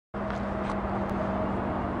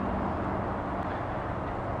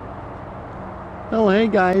Well, hey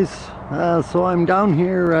guys, so I'm down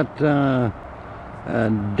here at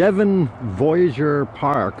DEVON Voyageur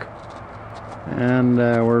Park, and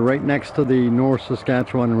we're right next to the North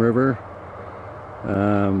Saskatchewan River.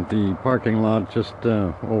 The parking lot just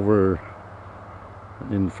over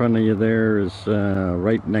in front of you there is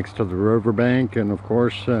right next to the riverbank, and of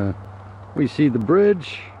course we see the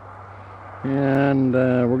bridge, and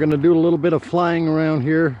we're going to do a little bit of flying around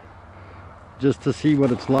here just to see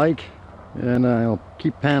what it's like. And I'll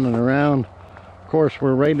keep panning around. Of course,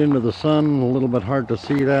 we're right into the sun, a little bit hard to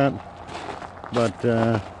see that, but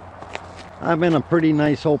I'm in a pretty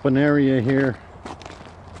nice open area here,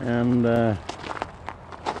 and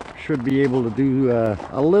should be able to do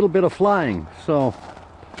a little bit of flying. So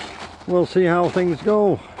we'll see how things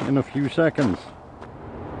go in a few seconds.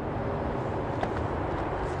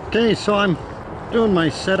 Okay, so I'm doing my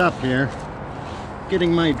setup here,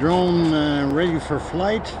 getting my drone ready for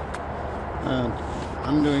flight.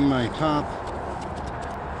 I'm doing my top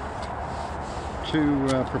two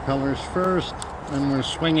propellers first, and we're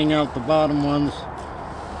swinging out the bottom ones.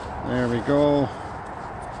 There we go.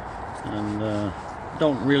 And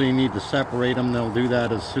don't really need to separate them. They'll do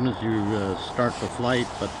that as soon as you start the flight.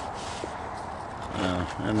 But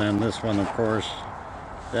and then this one, of course,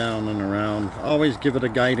 down and around. Always give it a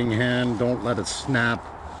guiding hand. Don't let it snap.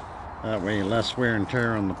 That way, less wear and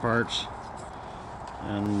tear on the parts.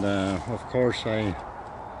 And of course I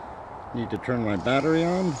need to turn my battery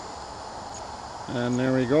on, and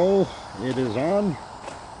there we go, it is on.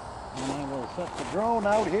 And I will set the drone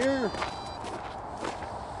out here and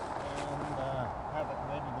have it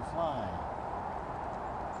ready to fly.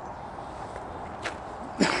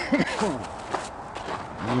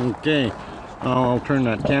 Okay, I'll turn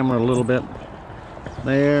that camera a little bit.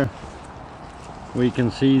 There we can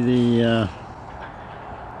see the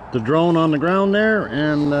drone on the ground there,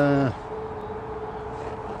 and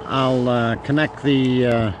I'll connect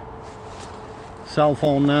the cell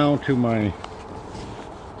phone now to my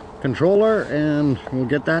controller, and we'll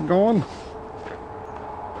get that going.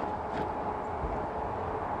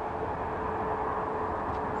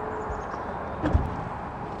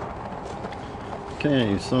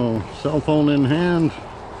 Okay, so cell phone in hand.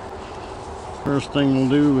 First thing we'll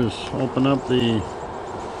do is open up the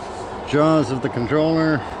jaws of the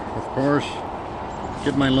controller. Of course,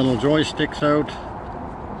 get my little joysticks out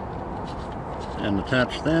and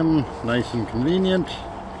attach them, nice and convenient.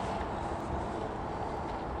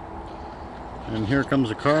 And here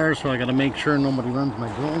comes a car, so I got to make sure nobody runs my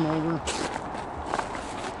drone over.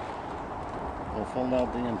 We'll fold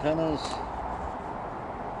out the antennas.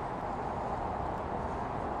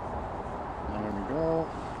 There we go.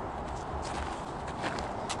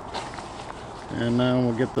 And now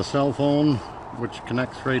we'll get the cell phone, which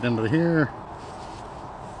connects right into here.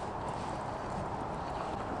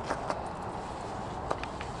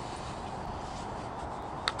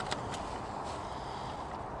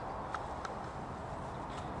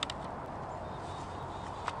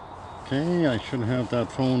 Okay, I should have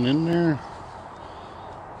that phone in there,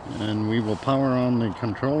 and we will power on the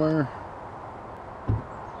controller.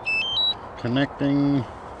 Connecting.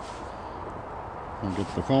 I'll get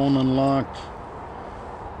the phone unlocked.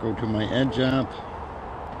 Go to my Edge app.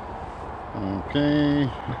 Okay.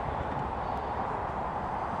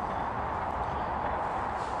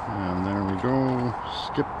 And there we go.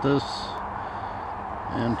 Skip this.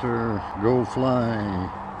 Enter. Go fly.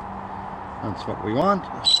 That's what we want.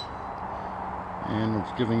 And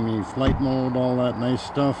it's giving me flight mode, all that nice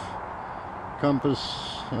stuff. Compass,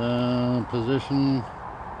 position.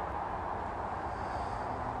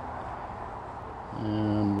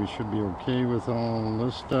 And we should be okay with all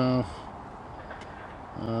this stuff.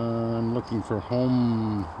 I'm looking for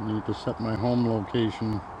home. Need to set my home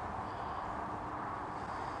location.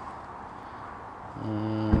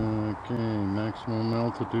 Okay, maximum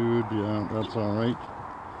altitude. Yeah, that's all right.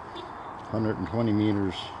 120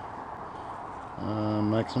 meters.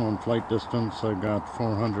 Maximum flight distance, I got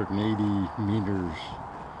 480 meters.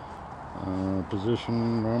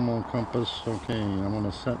 Position, normal compass. Okay, I'm going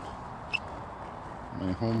to set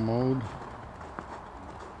my home mode.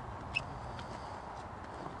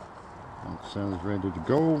 It says ready to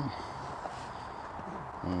go.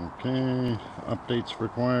 Okay, updates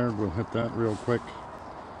required. We'll hit that real quick.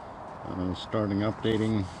 Starting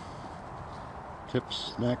updating.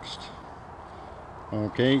 Tips next.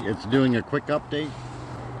 Okay, it's doing a quick update.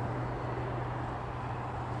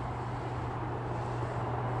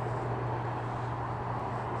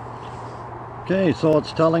 Okay, so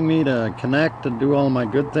it's telling me to connect and do all my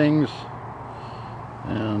good things,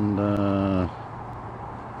 and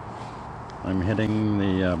I'm hitting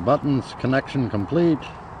the buttons, connection complete,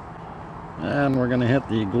 and we're going to hit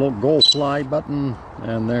the go fly button,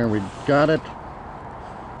 and there we got it.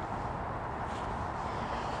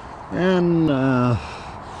 And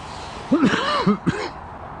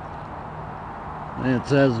it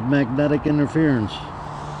says magnetic interference.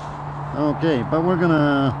 Okay, but we're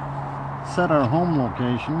gonna set our home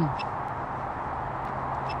location.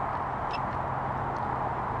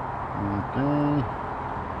 Okay,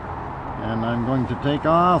 and I'm going to take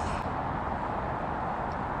off.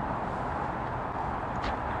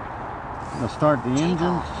 I'm gonna start the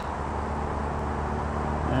engines,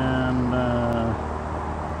 and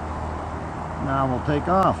now we'll take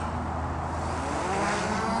off. The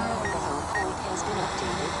home point has been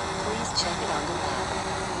updated. Please check it on the map.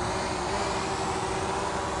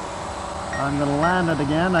 I'm going to land it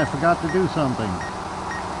again. I forgot to do something.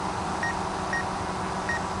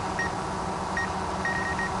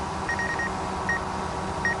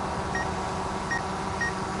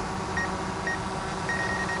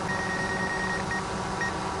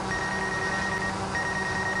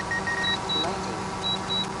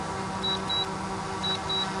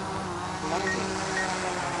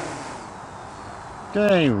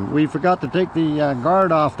 Okay, we forgot to take the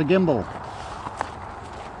guard off the gimbal.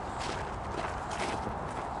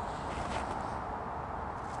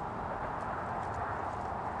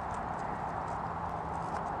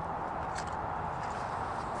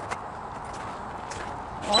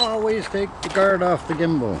 Always take the guard off the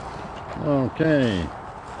gimbal. Okay,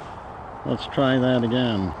 let's try that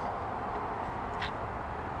again.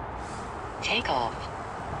 Take off.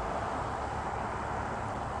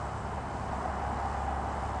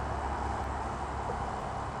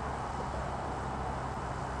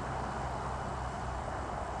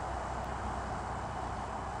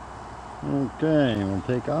 Okay, we'll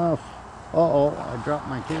take off. Uh-oh, I dropped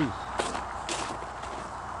my case.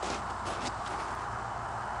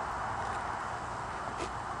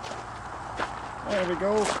 There we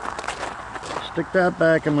go. Stick that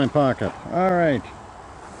back in my pocket. All right.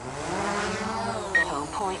 The home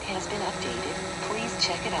point has been updated. Please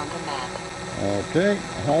check it on the map. Okay,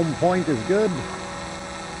 home point is good.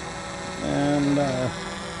 And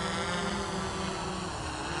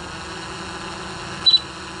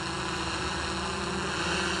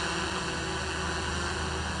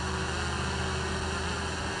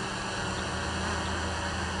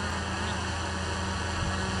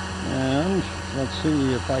let's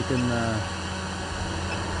see if I can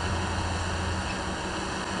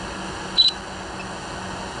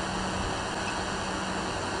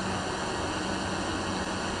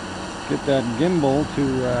get that gimbal to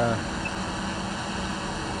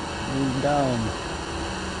move down.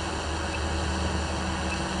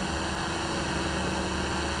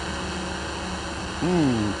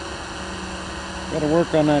 Gotta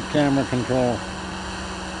work on that camera control.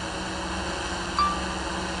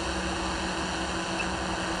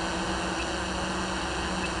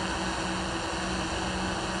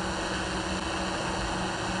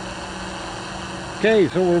 Okay,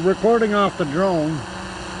 so we're recording off the drone,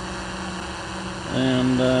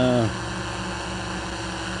 and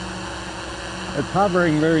it's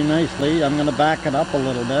hovering very nicely. I'm going to back it up a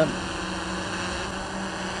little bit.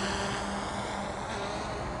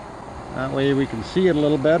 That way we can see it a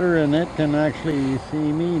little better, and it can actually see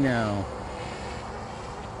me now.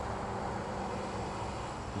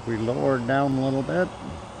 If we lower it down a little bit.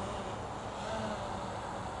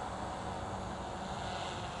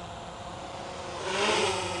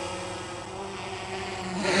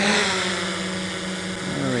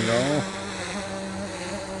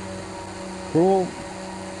 Cool.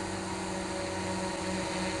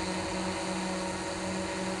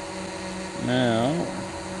 Now,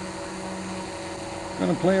 I'm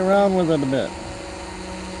going to play around with it a bit.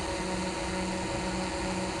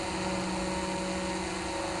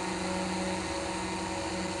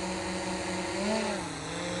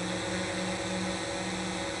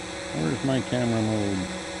 Where's my camera mode?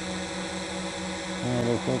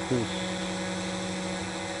 Autofocus.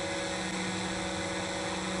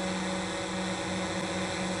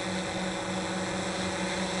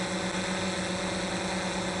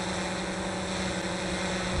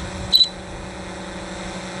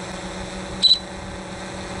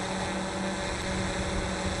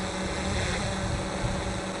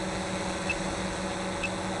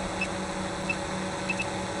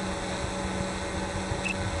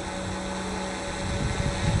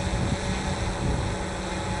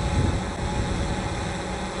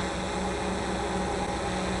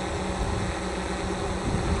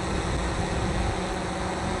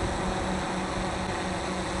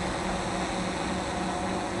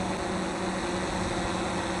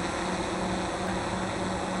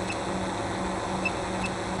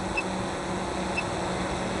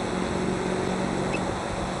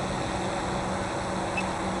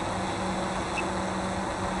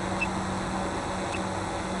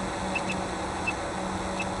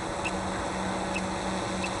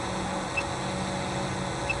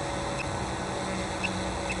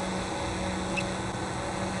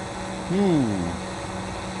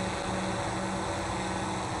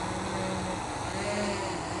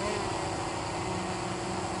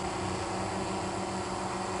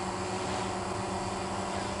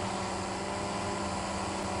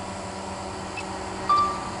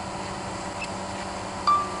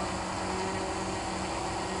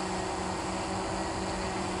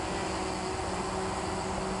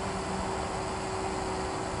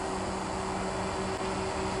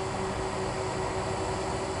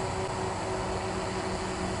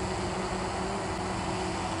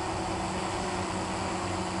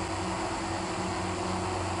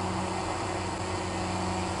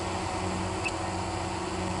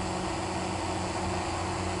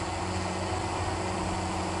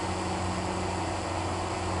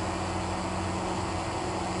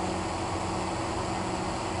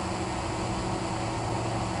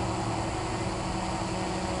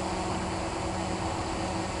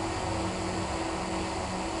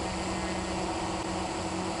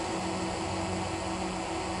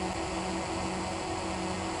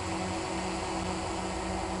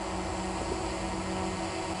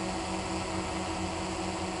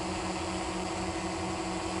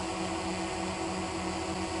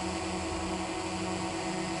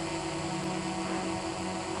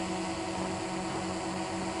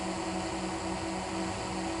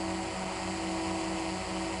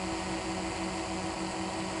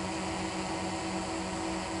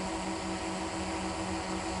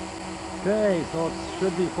 Okay, so it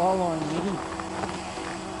should be following me.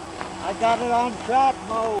 I got it on track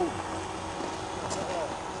mode.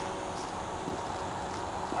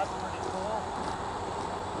 That's pretty cool.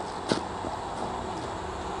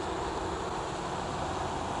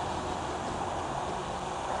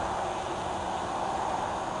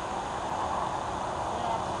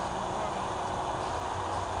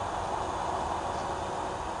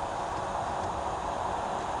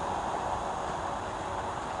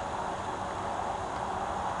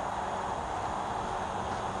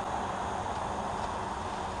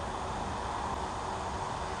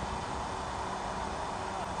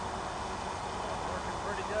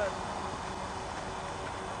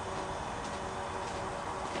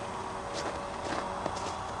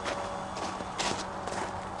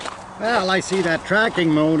 Well, I see that tracking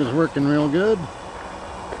mode is working real good.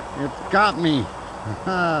 It's got me.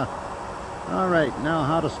 Alright, now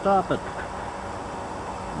how to stop it.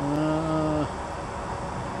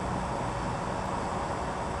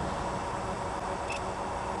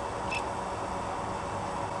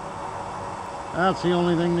 That's the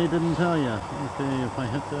only thing they didn't tell you. Okay, if I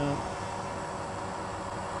hit that.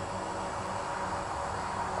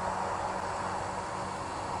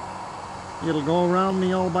 It'll go around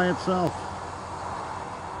me all by itself.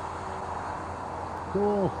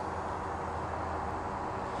 Cool.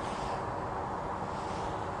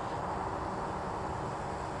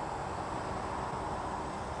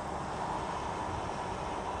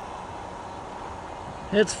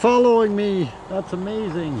 It's following me. That's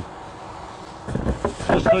amazing.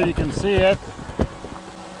 Just so you can see it.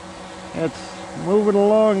 It's moving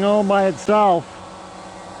along all by itself.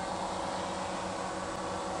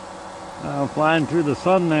 Flying through the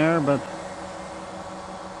sun there, but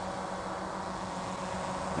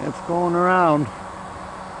it's going around.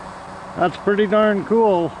 That's pretty darn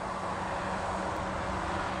cool.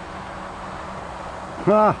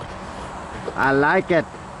 Huh. I like it.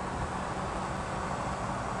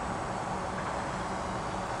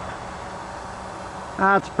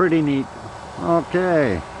 That's pretty neat.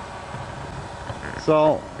 Okay.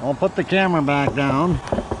 So I'll put the camera back down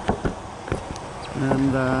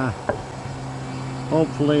and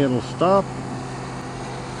hopefully it'll stop.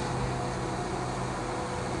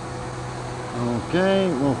 Okay,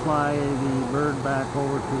 we'll fly the bird back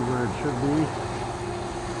over to where it should be.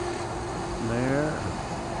 There.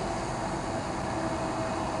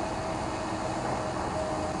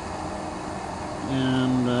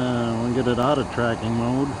 And we'll get it out of tracking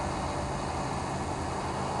mode.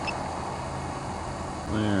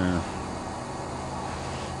 There.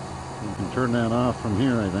 You can turn that off from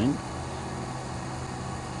here, I think.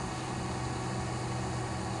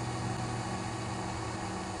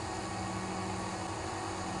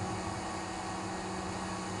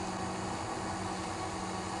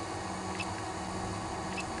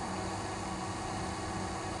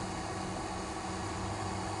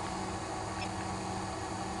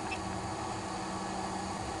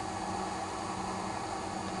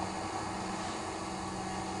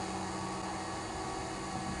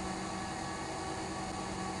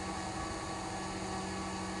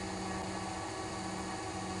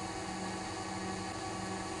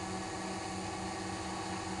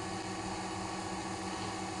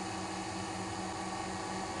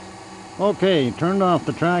 Okay, turned off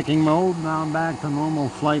the tracking mode, now I'm back to normal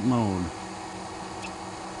flight mode.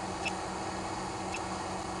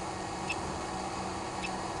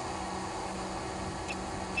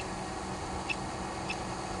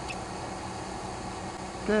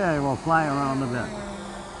 Okay, we'll fly around a bit.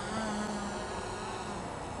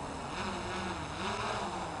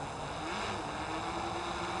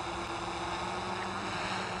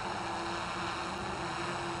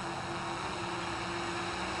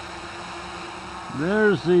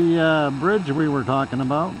 There's the bridge we were talking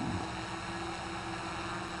about.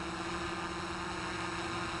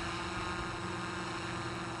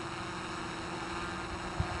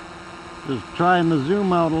 Just trying to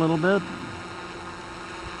zoom out a little bit.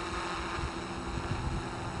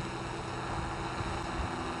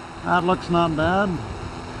 That looks not bad.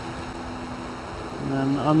 And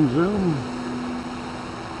then unzoom.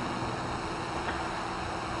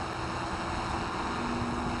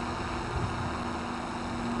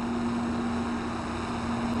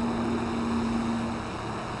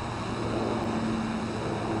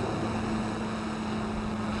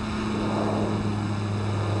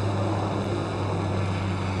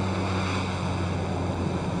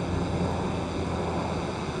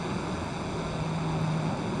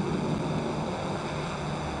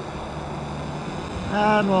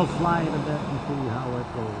 And we'll fly it a bit and see how it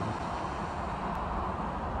goes.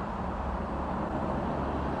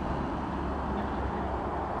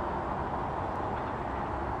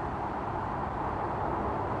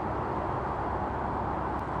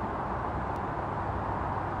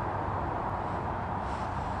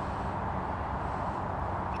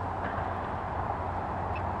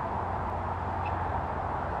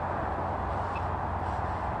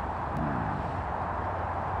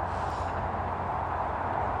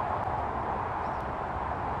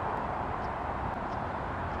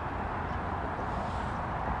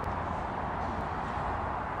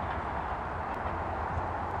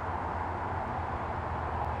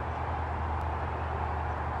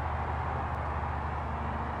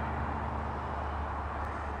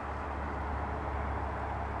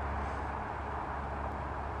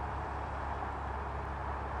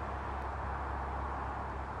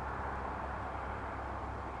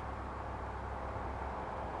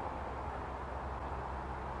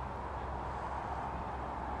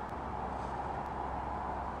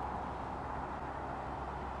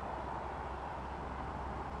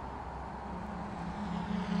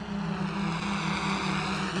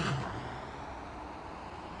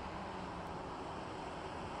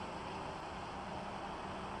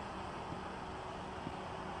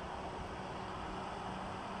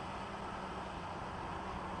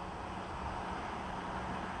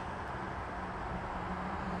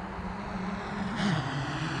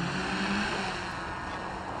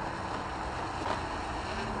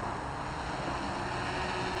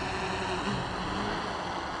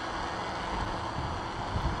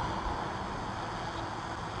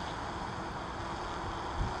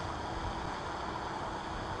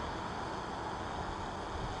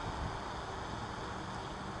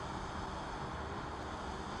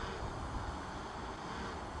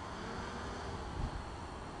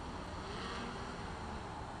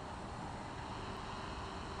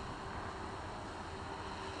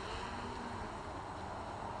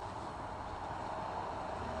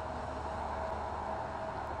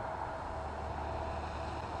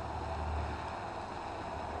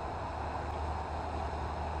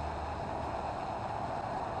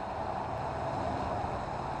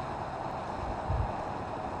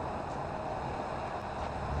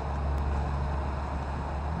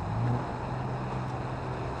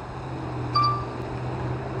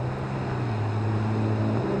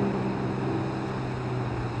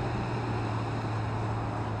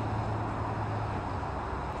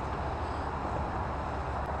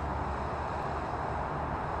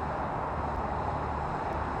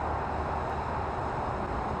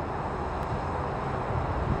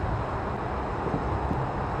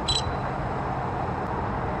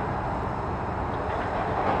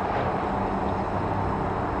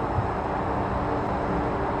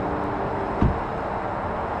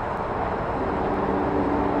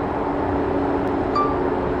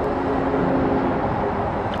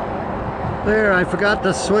 There, I forgot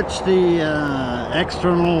to switch the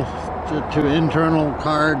external to internal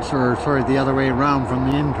cards, or sorry, the other way around, from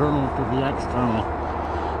the internal to the external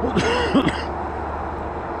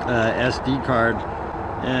SD card,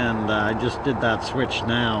 and I just did that switch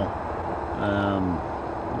now. I'm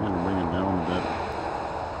going to bring it down a bit.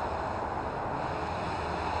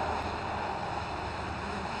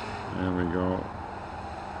 There we go.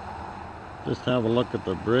 Just have a look at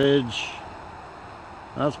the bridge.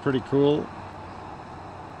 That's pretty cool.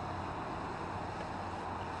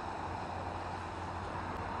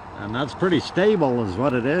 And that's pretty stable is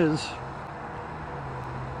what it is.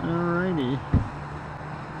 Alrighty.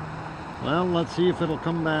 Well, let's see if it'll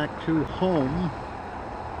come back to home.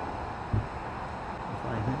 If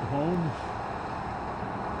I hit home.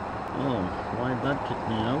 Oh, why'd that kick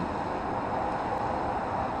me out?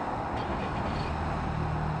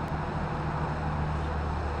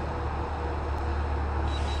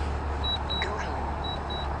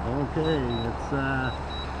 Okay, it's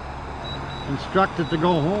instructed to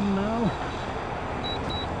go home now,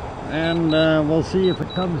 and we'll see if it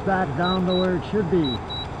comes back down to where it should be.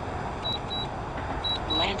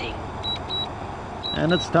 Landing.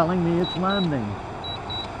 And it's telling me it's landing.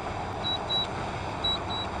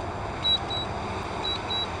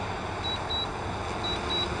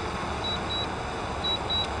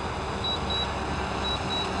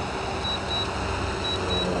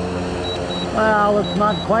 Well, it's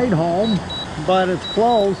not quite home, but it's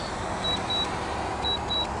close.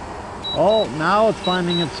 Oh, now it's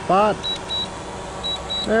finding its spot.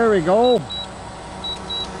 There we go.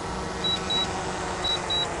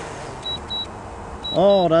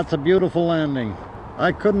 Oh, that's a beautiful landing.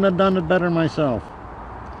 I couldn't have done it better myself.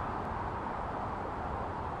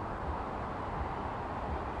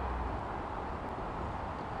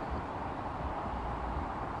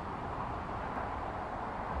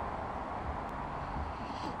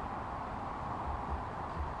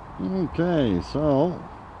 Okay, so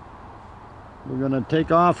we're going to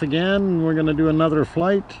take off again. We're going to do another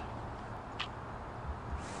flight.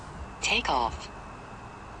 Take off.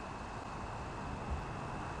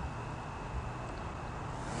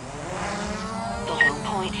 The home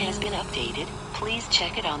point has been updated. Please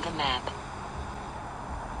check it on the map.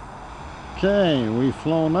 Okay, we've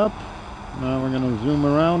flown up. Now we're going to zoom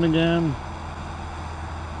around again.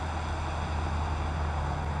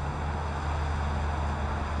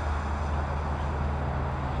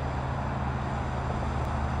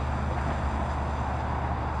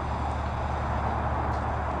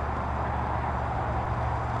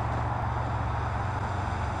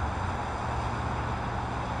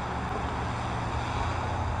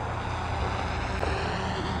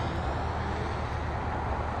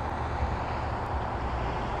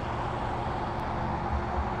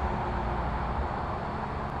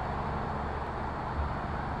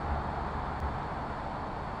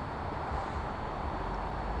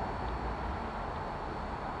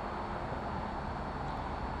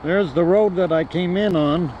 There's the road that I came in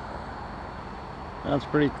on. That's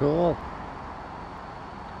pretty cool.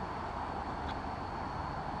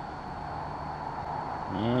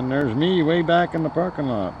 And there's me way back in the parking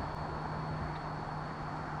lot.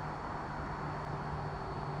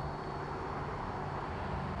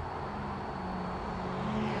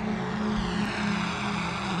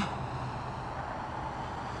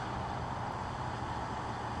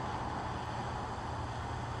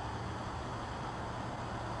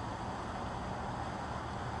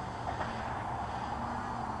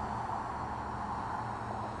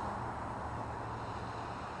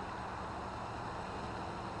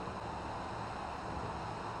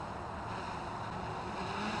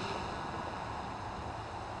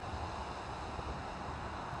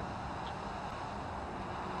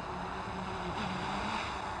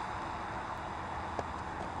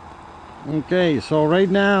 Okay, so right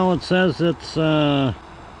now it says it's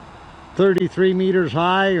 33 meters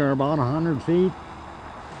high, or about 100 feet.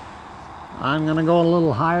 I'm gonna go a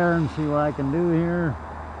little higher and see what I can do here.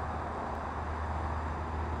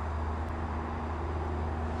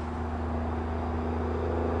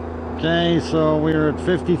 Okay, so we're at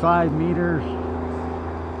 55 meters.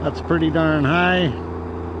 That's pretty darn high.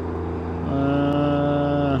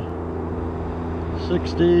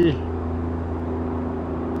 60.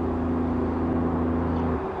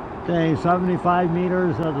 Okay, 75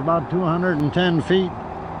 meters, that's about 210 feet.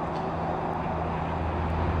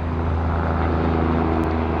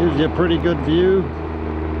 Gives you a pretty good view.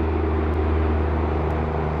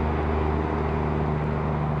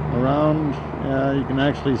 Around, you can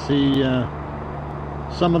actually see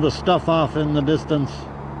some of the stuff off in the distance.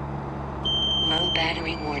 Low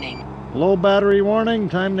battery warning. Low battery warning,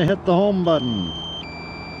 time to hit the home button.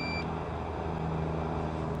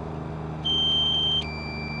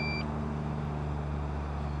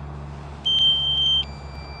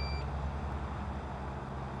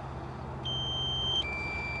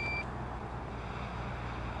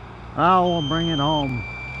 I'll bring it home.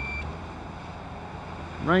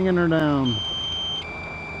 Bringing her down.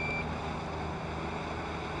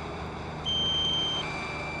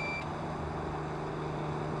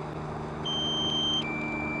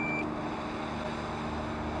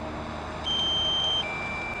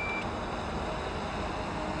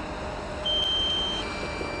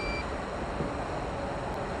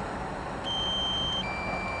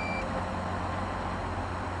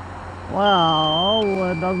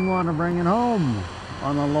 Well, it doesn't want to bring it home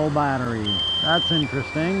on a low battery. That's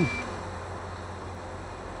interesting.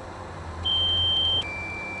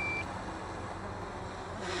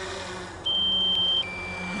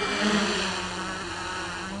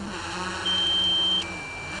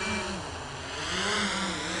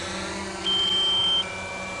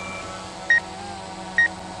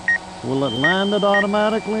 Will it land it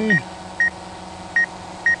automatically?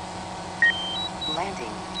 Landing.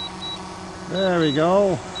 There we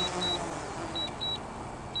go.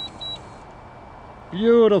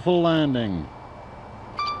 Beautiful landing.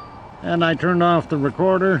 And I turned off the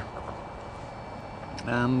recorder.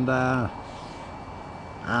 And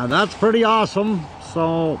that's pretty awesome.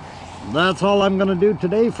 So that's all I'm going to do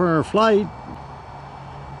today for our flight.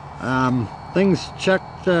 Things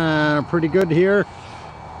checked pretty good here.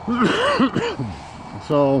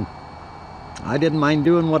 So I didn't mind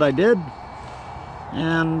doing what I did.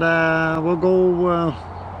 And we'll go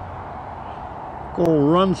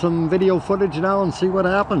run some video footage now and see what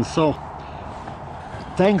happens. So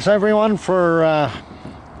thanks everyone for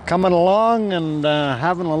coming along and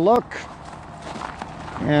having a look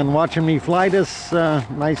and watching me fly this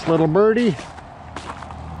nice little birdie.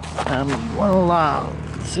 And we'll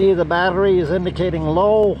see the battery is indicating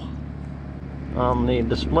low on the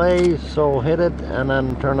display, so hit it and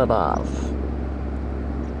then turn it off.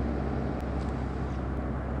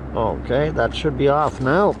 Okay, that should be off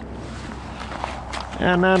now.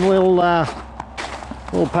 And then we'll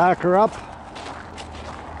pack her up,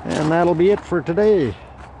 and that'll be it for today.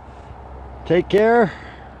 Take care.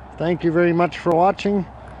 Thank you very much for watching,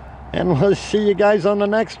 and we'll see you guys on the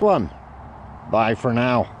next one. Bye for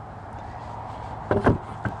now.